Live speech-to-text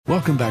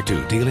Welcome back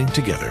to Dealing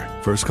Together.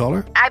 First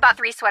caller? I bought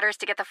 3 sweaters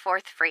to get the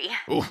 4th free.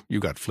 Oh, you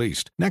got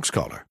fleeced. Next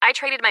caller? I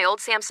traded my old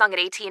Samsung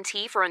at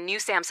AT&T for a new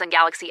Samsung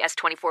Galaxy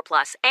S24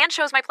 Plus and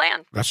shows my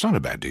plan. That's not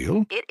a bad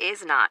deal. It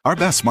is not. Our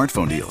best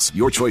smartphone deals.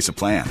 Your choice of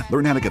plan.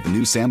 Learn how to get the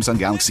new Samsung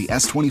Galaxy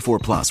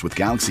S24 Plus with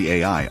Galaxy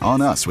AI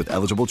on us with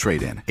eligible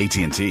trade-in.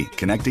 AT&T.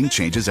 Connecting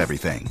changes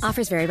everything.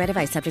 Offers vary by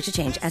device. Subject to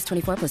change.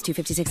 S24 plus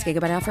 256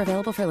 gigabyte offer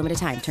available for a limited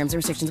time. Terms and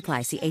restrictions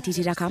apply. See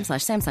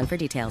att.com/Samsung for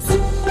details.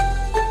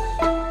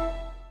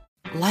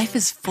 Life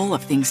is full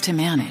of things to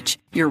manage.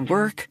 Your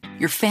work,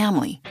 your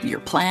family,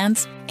 your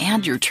plans,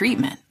 and your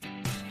treatment.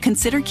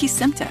 Consider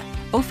Kesimpta,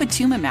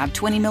 ofatumumab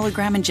 20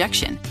 milligram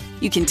injection.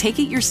 You can take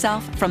it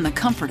yourself from the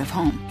comfort of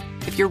home.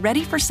 If you're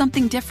ready for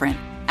something different,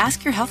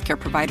 ask your healthcare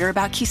provider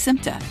about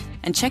Kesimpta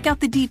and check out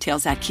the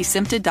details at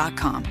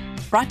kesimpta.com.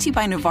 Brought to you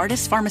by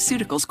Novartis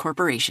Pharmaceuticals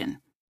Corporation.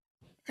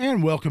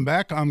 And welcome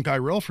back. I'm Guy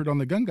Relford on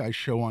the Gun Guy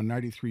Show on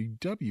 93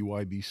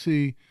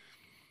 WIBC.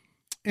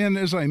 And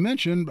as I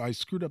mentioned, I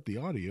screwed up the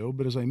audio,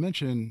 but as I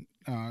mentioned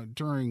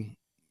during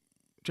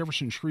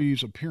Jefferson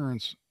Shreve's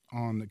appearance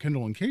on the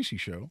Kendall and Casey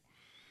show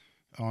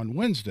on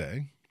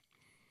Wednesday,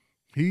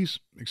 he's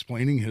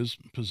explaining his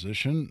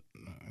position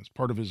as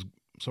part of his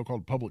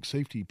so-called public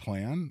safety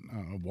plan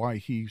of why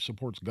he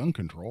supports gun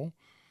control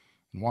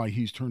and why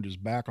he's turned his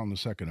back on the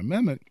Second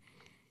Amendment,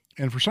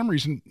 and for some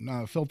reason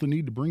felt the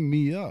need to bring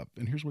me up.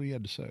 And here's what he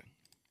had to say.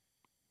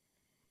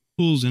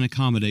 Tools and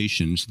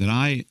accommodations that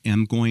I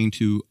am going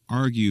to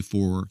argue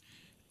for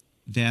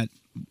that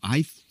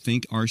I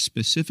think are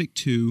specific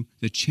to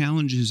the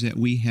challenges that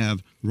we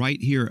have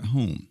right here at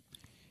home.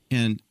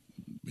 And,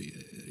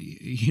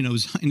 you know,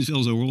 Zionsville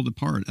is a world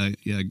apart. A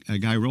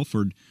guy,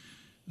 Relford,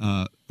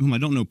 whom I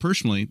don't know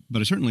personally, but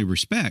I certainly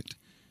respect,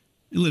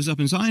 lives up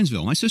in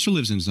Zionsville. My sister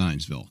lives in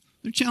Zionsville.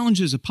 The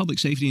challenges of public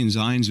safety in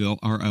Zionsville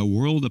are a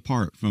world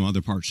apart from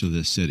other parts of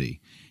this city.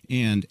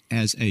 And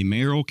as a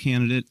mayoral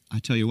candidate, I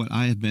tell you what,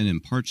 I have been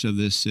in parts of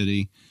this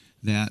city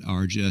that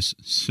are just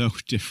so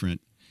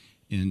different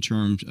in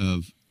terms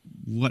of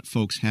what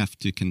folks have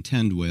to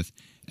contend with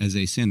as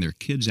they send their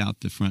kids out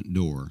the front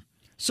door.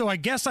 So I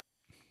guess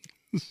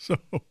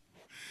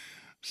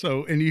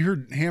So, and you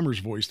heard Hammer's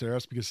voice there.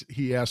 That's because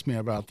he asked me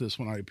about this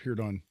when I appeared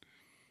on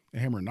the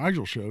Hammer and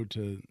Nigel show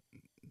to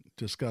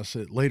discuss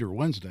it later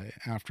Wednesday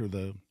after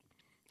the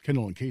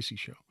Kendall and Casey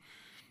show.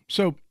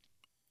 So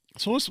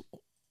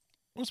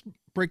let's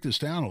break this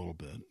down a little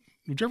bit.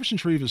 What Jefferson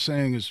Shreve is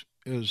saying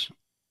is,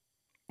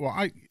 well,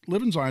 I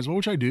live in Zionsville,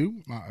 which I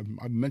do.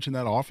 I've mentioned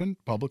that often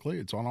publicly.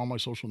 It's on all my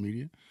social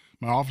media.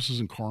 My office is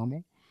in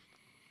Carmel.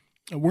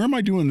 Where am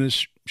I doing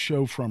this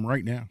show from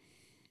right now?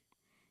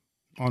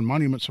 On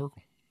Monument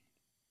Circle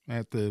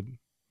at the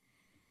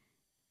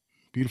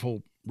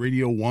beautiful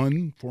Radio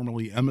 1,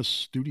 formerly Emmis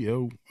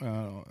studio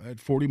at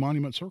 40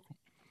 Monument Circle.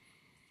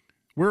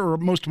 Where are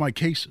most of my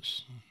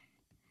cases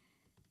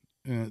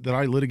that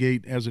I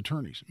litigate as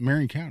attorneys?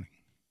 Marion County.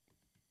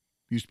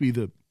 Used to be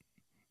the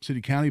City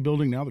County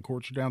building. Now the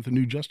courts are down at the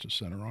new Justice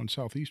Center on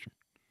Southeastern.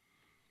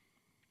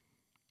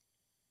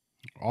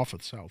 Off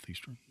of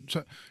Southeastern.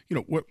 So, you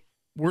know,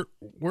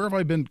 where have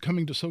I been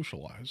coming to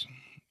socialize?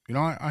 You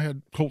know, I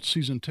had Colts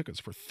season tickets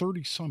for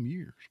 30-some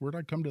years. Where'd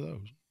I come to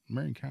those?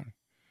 Marion County.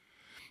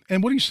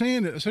 And what he's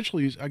saying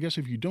essentially is, I guess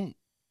if you don't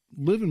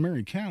live in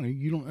Marion County,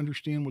 you don't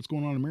understand what's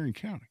going on in Marion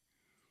County.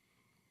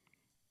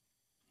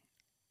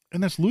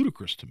 And that's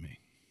ludicrous to me.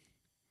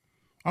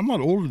 I'm not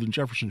older than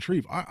Jefferson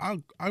Shreve. I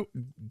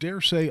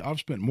dare say I've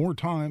spent more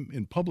time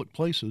in public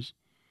places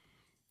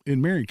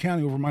in Marion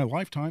County over my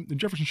lifetime than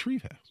Jefferson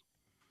Shreve has.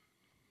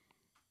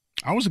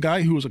 I was a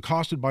guy who was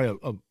accosted by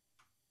a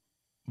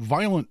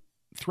violent,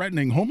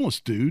 threatening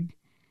homeless dude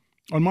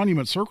on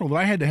Monument Circle that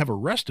I had to have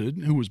arrested,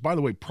 who was, by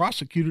the way,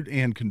 prosecuted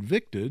and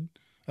convicted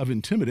of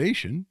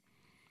intimidation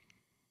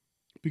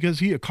because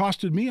he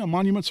accosted me on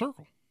Monument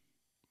Circle.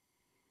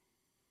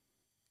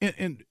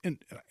 And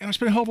I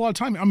spent a hell of a lot of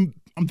time.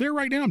 I'm there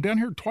right now. I'm down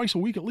here twice a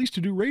week at least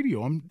to do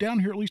radio. I'm down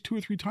here at least 2 or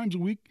 3 times a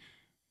week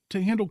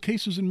to handle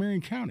cases in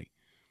Marion County.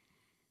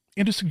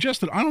 And to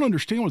suggest that I don't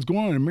understand what's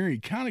going on in Marion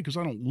County because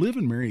I don't live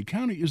in Marion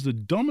County is the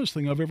dumbest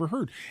thing I've ever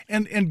heard.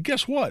 And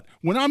guess what?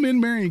 When I'm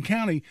in Marion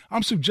County,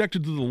 I'm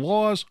subjected to the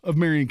laws of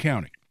Marion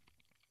County.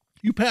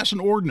 You pass an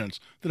ordinance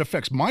that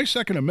affects my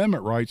Second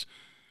Amendment rights,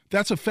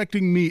 that's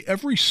affecting me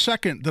every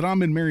second that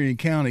I'm in Marion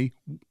County,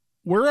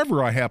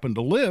 wherever I happen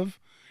to live.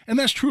 And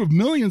that's true of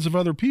millions of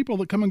other people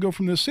that come and go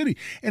from this city.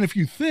 And if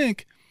you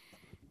think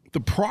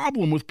the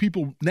problem with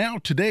people now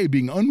today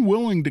being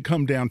unwilling to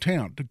come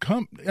downtown,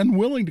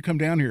 unwilling to come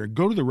down here and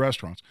go to the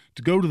restaurants,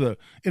 to go to the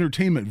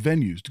entertainment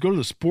venues, to go to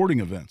the sporting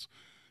events,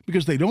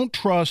 because they don't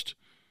trust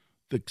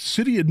the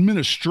city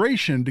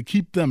administration to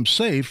keep them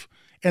safe,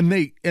 and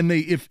they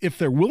if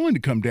they're willing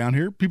to come down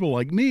here, people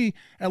like me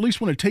at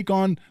least want to take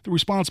on the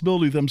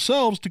responsibility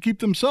themselves to keep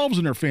themselves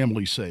and their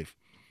families safe.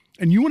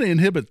 And you want to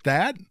inhibit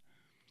that?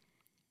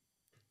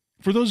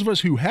 For those of us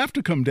who have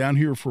to come down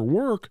here for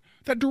work,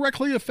 that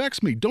directly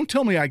affects me. Don't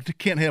tell me I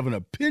can't have an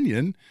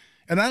opinion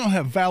and I don't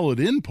have valid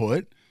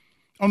input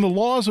on the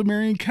laws of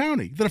Marion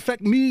County that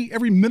affect me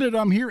every minute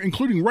I'm here,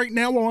 including right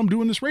now while I'm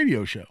doing this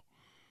radio show.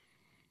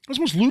 That's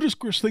the most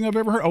ludicrous thing I've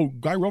ever heard. Oh,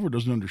 Guy Relford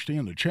doesn't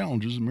understand the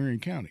challenges in Marion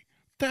County.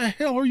 The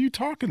hell are you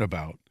talking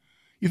about?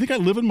 You think I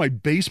live in my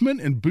basement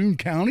in Boone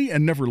County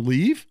and never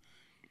leave?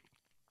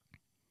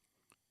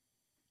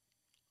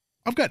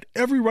 I've got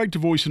every right to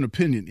voice an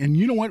opinion. And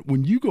you know what?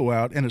 When you go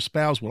out and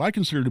espouse what I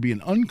consider to be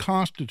an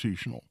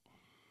unconstitutional,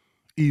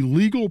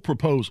 illegal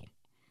proposal,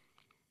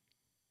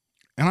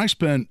 and I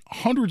spend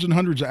hundreds and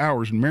hundreds of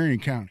hours in Marion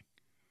County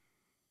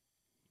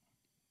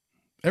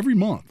every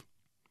month,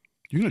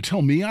 you're going to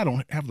tell me I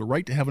don't have the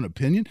right to have an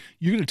opinion?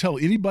 You're going to tell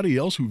anybody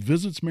else who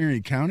visits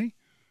Marion County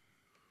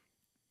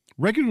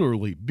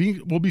regularly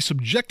will be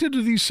subjected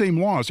to these same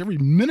laws every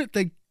minute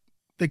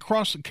they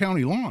cross the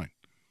county line.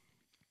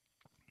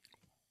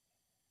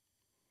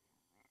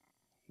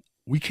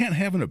 We can't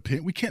have an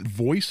opinion. We can't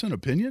voice an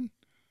opinion.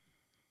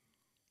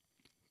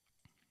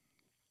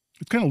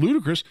 It's kind of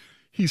ludicrous.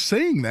 He's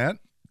saying that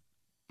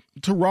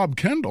to Rob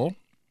Kendall,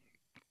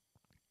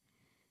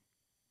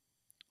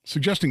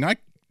 suggesting I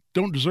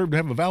don't deserve to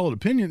have a valid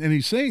opinion. And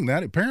he's saying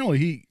that apparently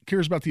he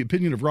cares about the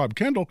opinion of Rob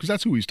Kendall because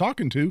that's who he's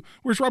talking to.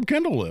 Where's Rob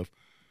Kendall live?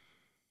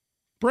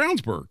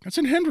 Brownsburg. That's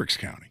in Hendricks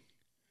County.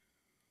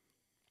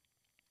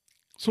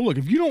 So look,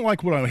 if you don't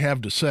like what I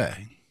have to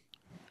say,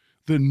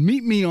 then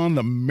meet me on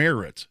the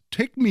merits.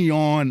 Take me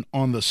on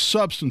the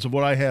substance of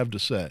what I have to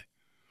say.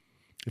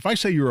 If I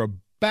say you're a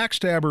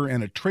backstabber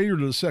and a traitor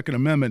to the Second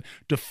Amendment,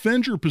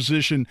 defend your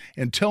position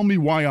and tell me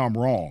why I'm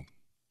wrong.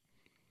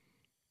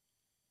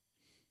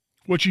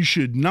 What you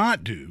should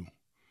not do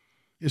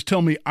is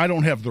tell me I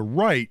don't have the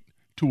right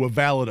to a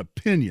valid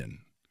opinion.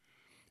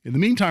 In the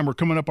meantime, we're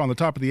coming up on the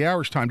top of the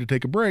hour. It's time to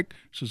take a break.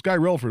 This is Guy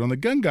Relford on the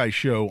Gun Guy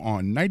Show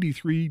on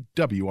 93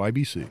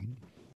 WIBC.